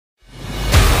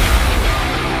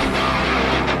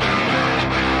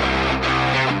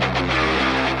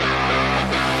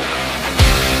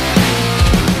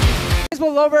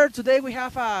lover, today we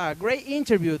have a great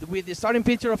interview with the starting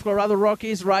pitcher of Colorado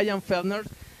Rockies, Ryan FELTNER.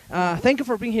 Thank you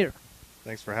for being here.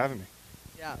 Thanks for having me.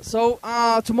 Yeah. So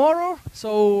tomorrow,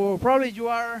 probably you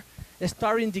are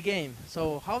starting the game.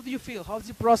 So how do you feel? How's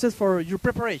the process for your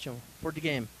preparation for the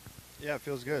game? Yeah, it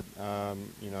feels good.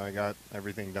 I got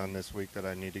everything done this week that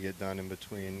I need to get done in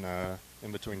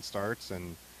between starts,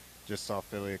 and just saw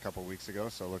Philly a couple weeks ago.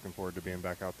 So looking forward to being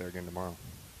back out there again tomorrow.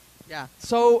 Yeah.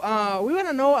 So we want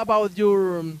to know about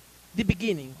the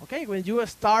beginning. Okay, when you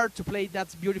start to play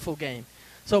that beautiful game.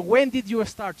 So when did you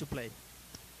start to play?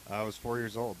 I was 4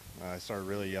 years old. I started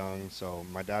really young. So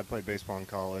my dad played baseball in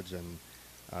college, and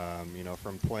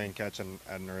from playing catch at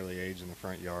an early age in the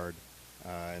front yard,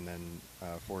 and then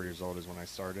 4 years old is when I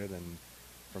started, and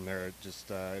from there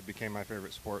it became my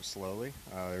favorite sport slowly.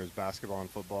 There was basketball and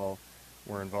football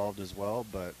were involved as well,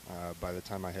 but by the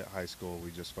time I hit high school,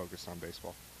 we just focused on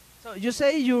baseball. So you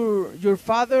say your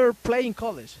father played in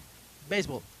college,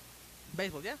 baseball,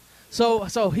 yeah.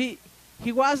 So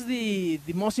he was the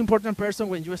most important person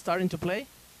when you were starting to play.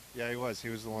 Yeah, he was. He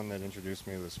was the one that introduced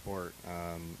me to the sport.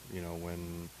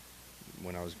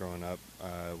 When I was growing up,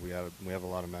 we have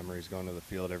a lot of memories going to the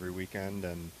field every weekend,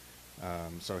 and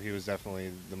so he was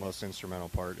definitely the most instrumental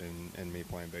part in me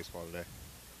playing baseball today.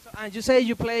 So, and you say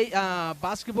you play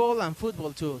basketball and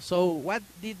football too. So what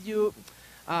did you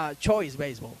choose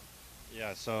baseball?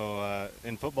 Yeah, so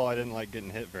in football I didn't like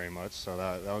getting hit very much, so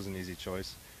that was an easy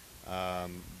choice.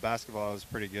 Basketball I was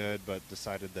pretty good, but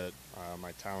decided that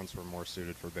my talents were more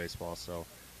suited for baseball. So,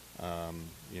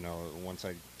 once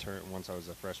I was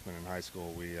a freshman in high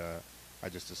school, I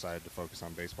just decided to focus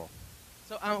on baseball.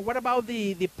 So, what about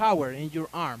the power in your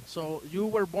arm? So, you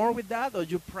were born with that, or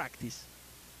you practice?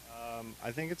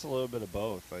 I think it's a little bit of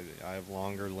both. I have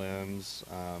longer limbs,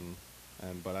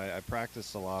 but I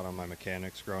practiced a lot on my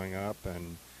mechanics growing up,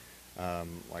 and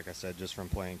like I said, just from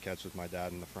playing catch with my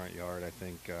dad in the front yard, I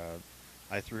think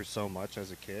I threw so much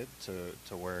as a kid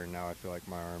to where now I feel like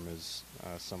my arm is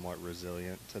somewhat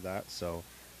resilient to that. So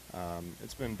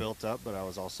it's been built up, but I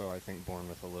was also, I think, born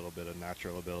with a little bit of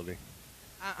natural ability.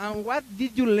 And what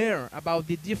did you learn about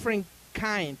the different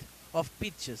kind of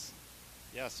pitches?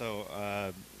 Yeah, so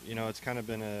it's kind of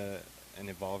been an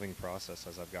evolving process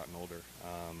as I've gotten older.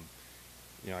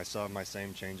 I still have my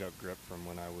same change-up grip from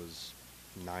when I was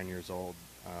 9 years old,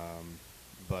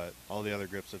 but all the other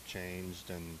grips have changed,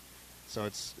 and so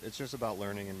it's just about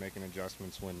learning and making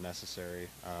adjustments when necessary.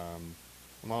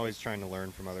 I'm always trying to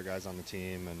learn from other guys on the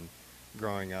team, and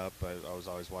growing up I was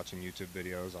always watching YouTube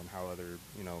videos on how other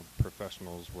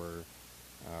professionals were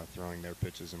throwing their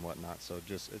pitches and whatnot. So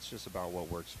it's just about what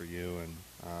works for you, and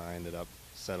I ended up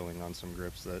settling on some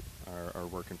grips that are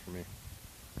working for me.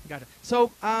 Got it.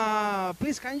 So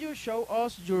please, can you show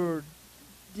us your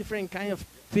different kind of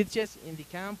pitches in the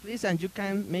camp, please, and you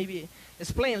can maybe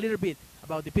explain a little bit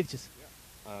about the pitches.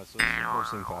 Yeah. So this is a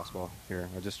four-seam fastball here.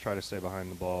 I just try to stay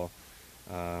behind the ball,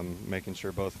 making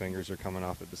sure both fingers are coming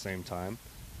off at the same time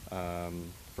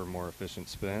for more efficient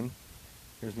spin.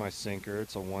 Here's my sinker.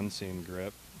 It's a one-seam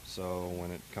grip, so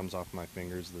when it comes off my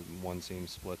fingers, the one seam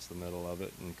splits the middle of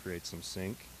it and creates some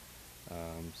sink.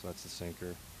 So that's the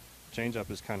sinker. Change-up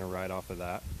is kind of right off of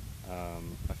that.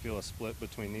 I feel a split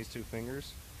between these two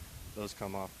fingers. Those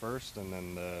come off first, and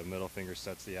then the middle finger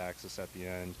sets the axis at the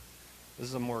end. This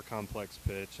is a more complex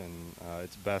pitch, and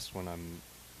it's best when I'm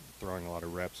throwing a lot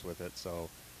of reps with it. So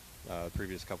the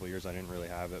previous couple of years I didn't really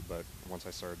have it, but once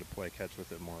I started to play catch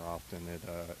with it more often,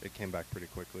 it came back pretty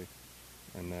quickly.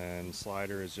 And then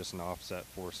slider is just an offset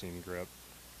four-seam grip.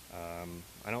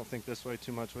 I don't think this way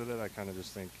too much with it. I kind of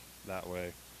just think that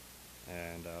way,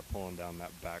 and pulling down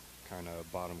that back kind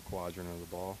of bottom quadrant of the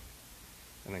ball.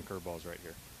 And then curveball's right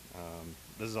here.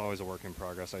 This is always a work in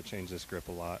progress. I change this grip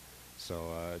a lot,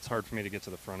 so it's hard for me to get to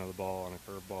the front of the ball on a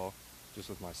curveball just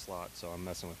with my slot, so I'm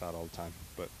messing with that all the time.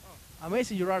 But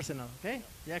amazing, your arsenal. Okay,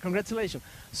 yeah, congratulations.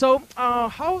 So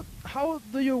how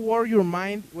do you work your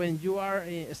mind when you are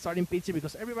starting pitching,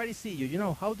 because everybody see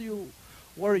you, how do you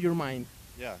work your mind?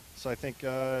 Yeah, so I think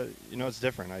it's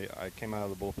different. I came out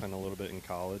of the bullpen a little bit in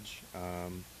college.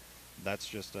 That's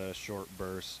just a short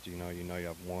burst. You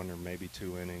have one or maybe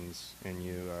 2 innings in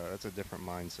you. That's a different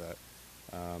mindset.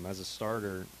 As a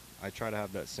starter, I try to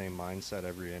have that same mindset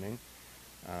every inning,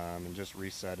 and just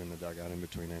reset in the dugout in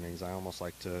between innings. I almost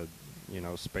like to,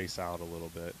 space out a little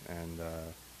bit and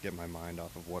get my mind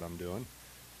off of what I'm doing,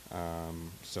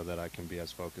 so that I can be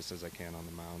as focused as I can on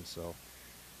the mound. So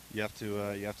you have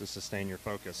to sustain your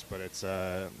focus, but it's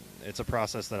a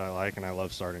process that I like and I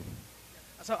love starting.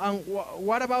 So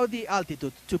what about the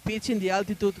altitude? To pitch in the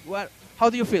altitude, how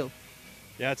do you feel?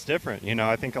 Yeah, it's different. You know,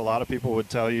 I think a lot of people would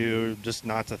tell you just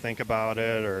not to think about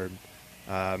it, or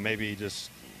maybe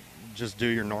just do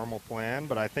your normal plan.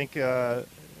 But I think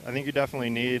you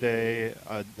definitely need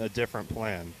a different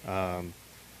plan.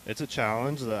 It's a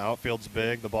challenge. The outfield's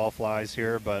big. The ball flies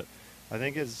here, but I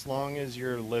think as long as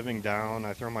you're living down,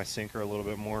 I throw my sinker a little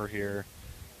bit more here.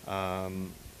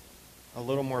 A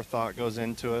little more thought goes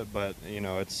into it, but you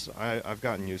know, I've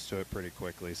gotten used to it pretty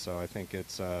quickly. So I think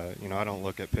it's you know, I don't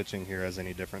look at pitching here as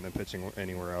any different than pitching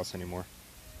anywhere else anymore.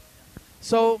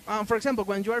 So, for example,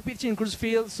 when you are pitching in Cruz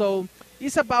Field, so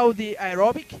it's about the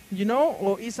aerobic, you know,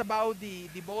 or it's about the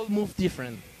ball move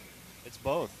different? It's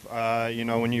both. You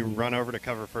know, when you run over to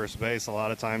cover first base, a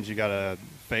lot of times you got to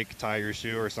fake tie your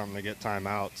shoe or something to get time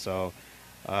out. So,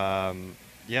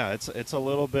 yeah, it's a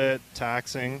little bit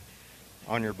taxing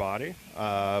on your body,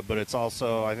 but it's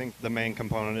also, I think the main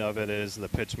component of it is the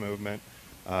pitch movement.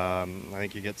 I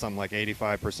think you get something like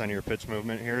 85% of your pitch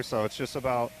movement here, so it's just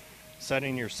about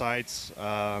setting your sights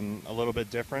a little bit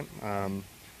different.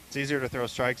 It's easier to throw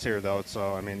strikes here, though,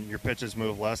 so, I mean, your pitches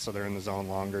move less, so they're in the zone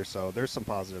longer, so there's some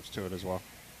positives to it as well.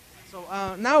 So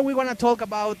now we want to talk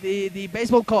about the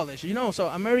baseball college. You know, so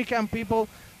American people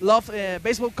love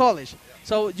baseball college.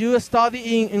 So you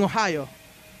study in Ohio,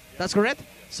 that's correct?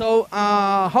 So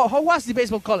how was the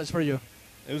baseball college for you?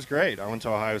 It was great. I went to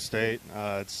Ohio State.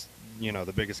 It's, you know,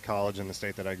 the biggest college in the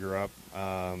state that I grew up.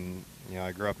 You know,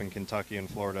 I grew up in Kentucky and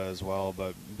Florida as well,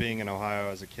 but being in Ohio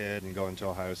as a kid and going to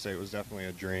Ohio State was definitely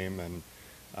a dream. And,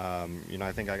 you know,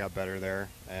 I think I got better there,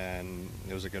 and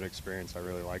it was a good experience. I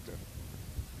really liked it.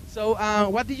 So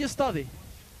what did you study?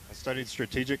 I studied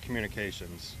strategic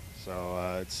communications,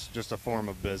 so it's just a form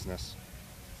of business.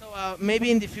 So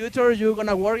maybe in the future you're going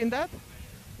to work in that?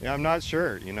 Yeah, I'm not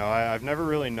sure. You know, I've never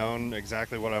really known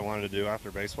exactly what I wanted to do after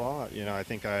baseball. You know, I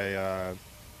think I've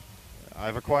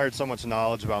acquired so much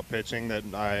knowledge about pitching that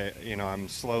I'm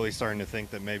slowly starting to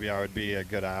think that maybe I would be a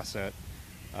good asset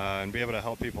and be able to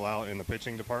help people out in the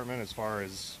pitching department. As far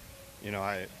as, you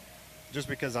know, just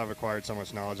because I've acquired so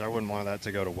much knowledge, I wouldn't want that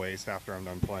to go to waste after I'm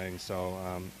done playing. So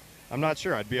I'm not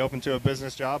sure. I'd be open to a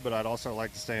business job, but I'd also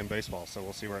like to stay in baseball. So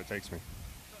we'll see where it takes me.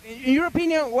 In your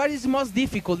opinion, what is most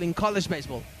difficult in college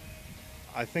baseball?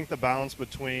 I think the balance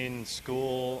between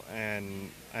school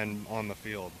and on the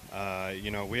field.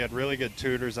 You know, we had really good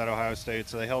tutors at Ohio State,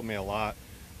 so they helped me a lot.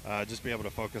 Just be able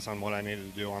to focus on what I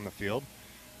needed to do on the field.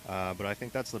 But I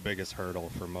think that's the biggest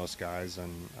hurdle for most guys,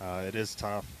 and it is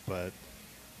tough. But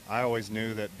I always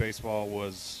knew that baseball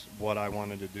was what I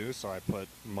wanted to do, so I put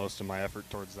most of my effort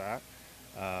towards that.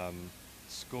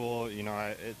 School, you know,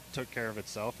 it took care of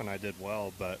itself, and I did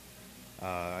well. But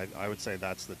I would say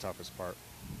that's the toughest part.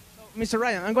 Mr.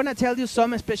 Ryan, I'm going to tell you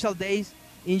some special days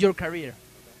in your career,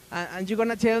 and you're going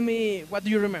to tell me what do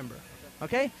you remember,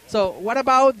 okay? So what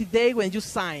about the day when you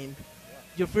signed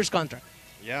your first contract?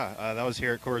 Yeah, that was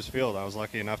here at Coors Field. I was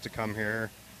lucky enough to come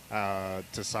here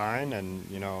to sign, and,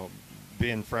 you know,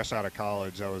 being fresh out of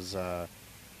college, that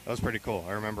was pretty cool.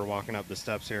 I remember walking up the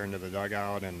steps here into the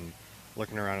dugout and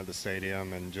looking around at the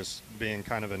stadium and just being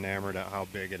kind of enamored at how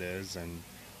big it is, and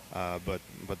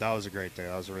but that was a great day.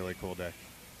 That was a really cool day.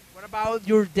 What about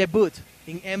your debut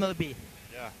in MLB?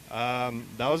 Yeah,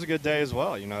 that was a good day as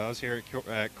well. You know, I was here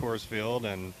at Coors Field,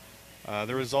 and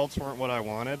the results weren't what I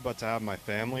wanted, but to have my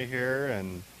family here,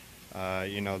 and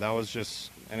you know, that was just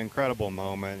an incredible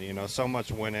moment. You know, so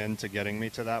much went into getting me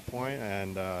to that point,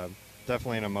 and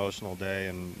definitely an emotional day,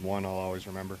 and one I'll always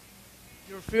remember.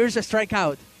 Your first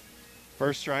strikeout?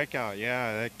 First strikeout,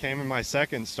 yeah, that came in my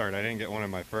second start. I didn't get one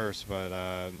in my first, but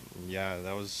yeah,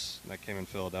 that came in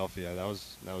Philadelphia. That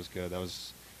was good. That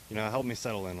was, you know, it helped me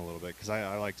settle in a little bit because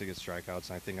I like to get strikeouts,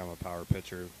 and I think I'm a power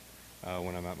pitcher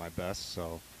when I'm at my best.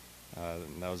 So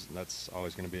that's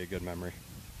always going to be a good memory.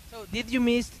 So did you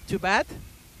miss to bat?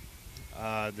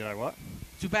 Did I what?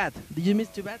 To bat. Did you miss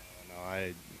to bat?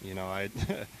 No, I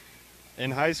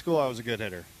in high school I was a good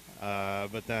hitter.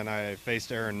 But then I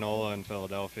faced Aaron Nola in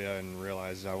Philadelphia and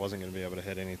realized I wasn't going to be able to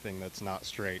hit anything that's not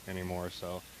straight anymore.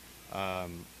 So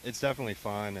it's definitely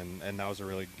fun, and that was a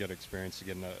really good experience to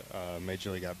get in a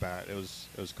Major League at-bat. It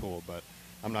was cool, but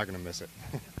I'm not going to miss it.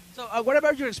 So what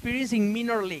about your experience in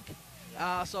minor league?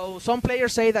 So some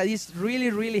players say that it's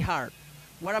really, really hard.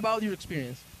 What about your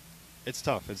experience? It's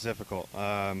tough. It's difficult.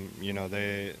 You know,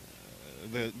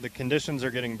 the conditions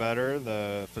are getting better,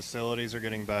 the facilities are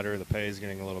getting better, the pay is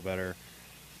getting a little better.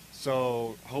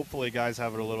 So hopefully guys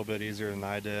have it a little bit easier than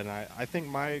I did. And I think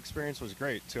my experience was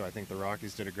great too. I think the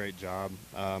Rockies did a great job.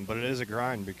 But it is a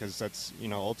grind because that's, you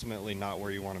know, ultimately not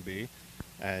where you want to be.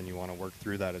 And you want to work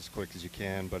through that as quick as you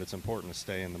can. But it's important to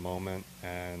stay in the moment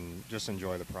and just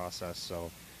enjoy the process. So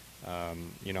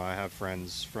You know, I have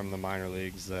friends from the minor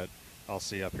leagues that I'll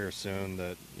see up here soon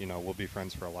that, you know, we'll be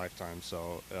friends for a lifetime.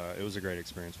 So it was a great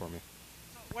experience for me.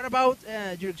 What about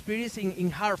your experience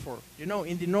in Hartford, you know,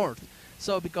 in the north?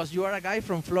 So because you are a guy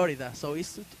from Florida, so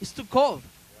it's too cold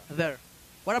there.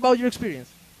 What about your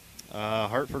experience?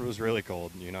 Hartford was really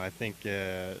cold. You know, I think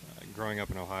growing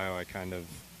up in Ohio, I kind of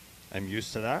am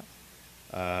used to that.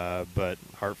 But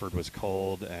Hartford was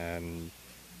cold, and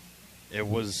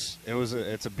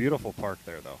it's a beautiful park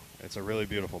there, though. It's a really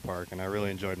beautiful park, and I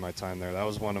really enjoyed my time there. That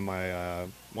was one of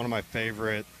my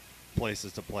favorite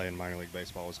places to play in minor league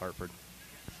baseball was Hartford.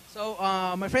 So,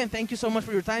 my friend, thank you so much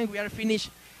for your time. We are finished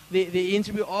the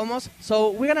interview almost.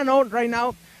 So we're gonna know right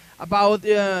now about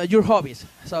your hobbies.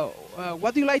 So,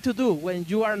 what do you like to do when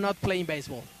you are not playing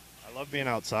baseball? I love being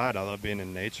outside. I love being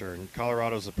in nature, and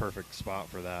Colorado's a perfect spot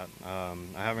for that. I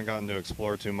haven't gotten to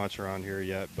explore too much around here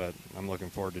yet, but I'm looking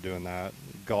forward to doing that.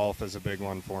 Golf is a big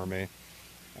one for me.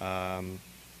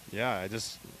 Yeah,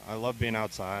 I love being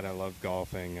outside. I love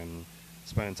golfing and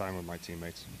spending time with my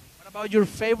teammates. What about your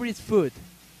favorite food?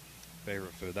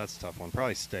 Favorite food? That's a tough one.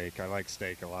 Probably steak. I like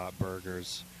steak a lot.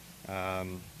 Burgers,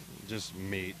 just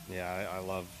meat. Yeah, I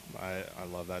love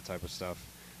that type of stuff.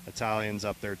 Italians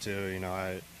up there too. You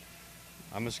know,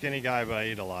 I'm a skinny guy, but I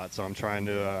eat a lot, so I'm trying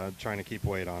to keep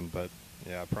weight on. But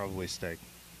yeah, probably steak.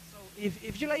 So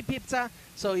if you like pizza,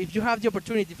 so if you have the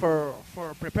opportunity for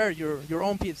prepare your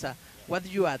own pizza, what do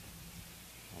you add?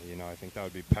 You know, I think that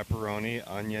would be pepperoni,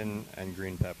 onion, and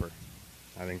green pepper.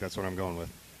 I think that's what I'm going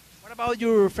with. What about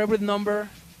your favorite number?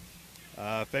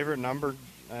 Favorite number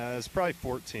is probably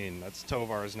 14. That's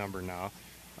Tovar's number now.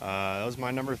 That was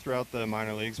my number throughout the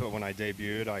minor leagues, but when I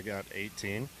debuted, I got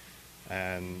 18.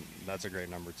 And that's a great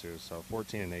number too. So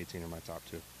 14 and 18 are my top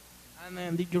two. And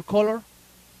then your color?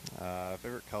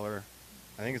 Favorite color?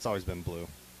 I think it's always been blue.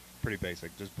 Pretty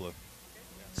basic, just blue.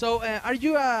 So are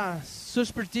you a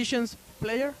superstitions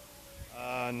player?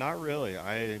 Not really.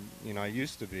 I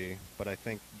used to be, but I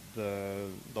think the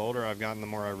older I've gotten, the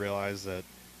more I realize that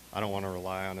I don't want to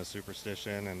rely on a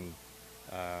superstition, and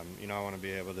you know, I want to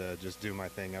be able to just do my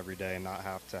thing every day and not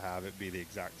have to have it be the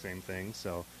exact same thing.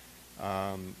 So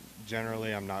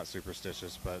generally, I'm not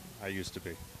superstitious, but I used to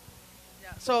be.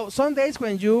 Yeah. So some days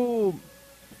when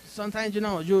sometimes you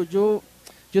know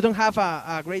you don't have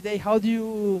a great day, how do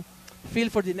you feel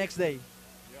for the next day?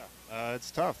 Yeah,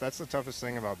 it's tough. That's the toughest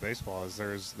thing about baseball is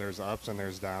there's ups and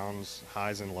there's downs,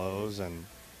 highs and lows, and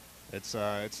it's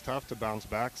tough to bounce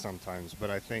back sometimes. But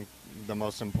I think the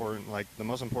most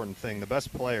important thing, the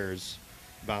best players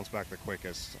bounce back the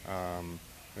quickest.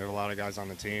 There are a lot of guys on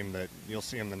the team that you'll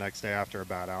see them the next day after a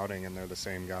bad outing, and they're the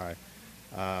same guy.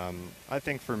 I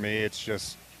think for me, it's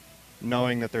just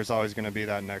knowing that there's always going to be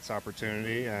that next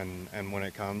opportunity, and when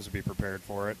it comes, be prepared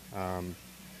for it.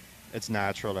 It's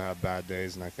natural to have bad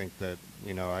days, and I think that,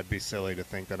 you know, I'd be silly to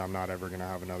think that I'm not ever going to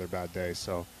have another bad day.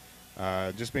 So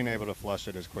just being able to flush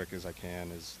it as quick as I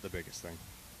can is the biggest thing.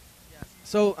 Yes.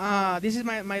 So this is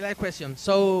my last question.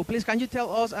 So please, can you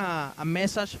tell us a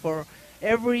message for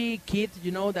every kid,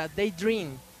 you know, that they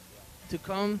dream to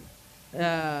come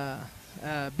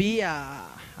be a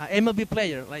MLB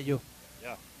player like you?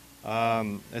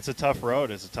 Yeah. It's a tough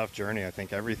road. It's a tough journey. I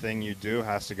think everything you do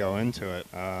has to go into it.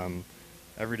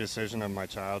 Every decision of my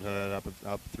childhood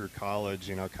up through college,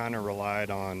 you know, kind of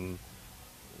relied on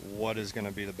what is going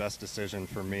to be the best decision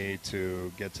for me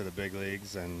to get to the big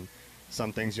leagues, and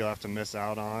some things you'll have to miss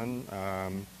out on.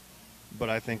 But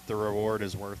I think the reward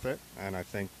is worth it, and I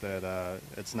think that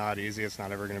it's not easy. It's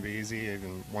not ever going to be easy.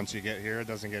 Even once you get here, it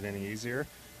doesn't get any easier.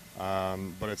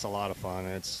 But it's a lot of fun.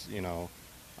 It's, you know,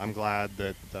 I'm glad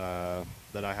that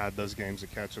I had those games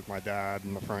of catch with my dad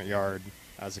in the front yard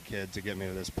as a kid to get me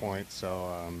to this point.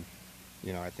 So,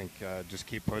 you know, I think just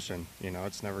keep pushing. You know,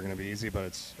 it's never going to be easy, but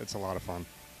it's a lot of fun.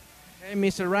 Hey,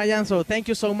 Mr. Ryan, so thank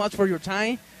you so much for your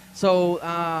time. So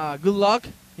good luck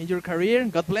in your career.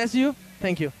 God bless you.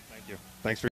 Thank you. Thank you.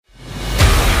 Thanks for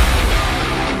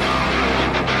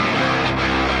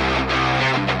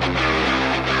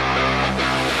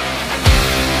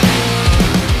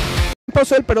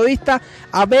el periodista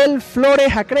Abel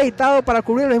Flores, acreditado para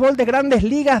cubrir el béisbol de Grandes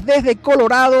Ligas desde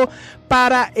Colorado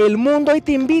para el mundo. Y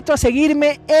te invito a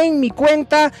seguirme en mi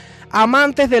cuenta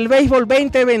Amantes del Béisbol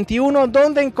 2021,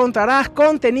 donde encontrarás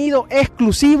contenido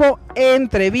exclusivo,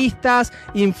 entrevistas,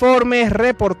 informes,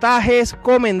 reportajes,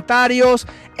 comentarios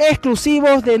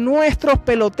exclusivos de nuestros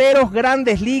peloteros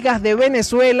Grandes Ligas de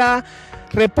Venezuela,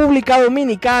 República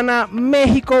Dominicana,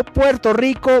 México, Puerto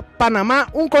Rico, Panamá.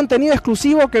 Un contenido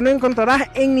exclusivo que no encontrarás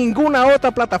en ninguna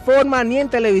otra plataforma, ni en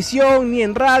televisión, ni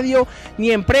en radio,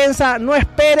 ni en prensa. No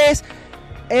esperes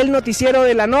el noticiero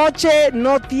de la noche.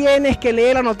 No tienes que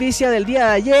leer la noticia del día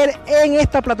de ayer. En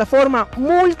esta plataforma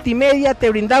multimedia te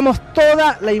brindamos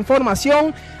toda la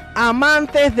información.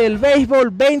 Amantes del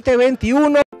béisbol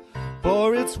 2021.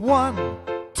 For it's 1,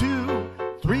 2,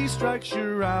 3 strikes,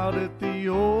 you're out at the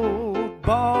old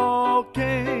ball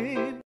game.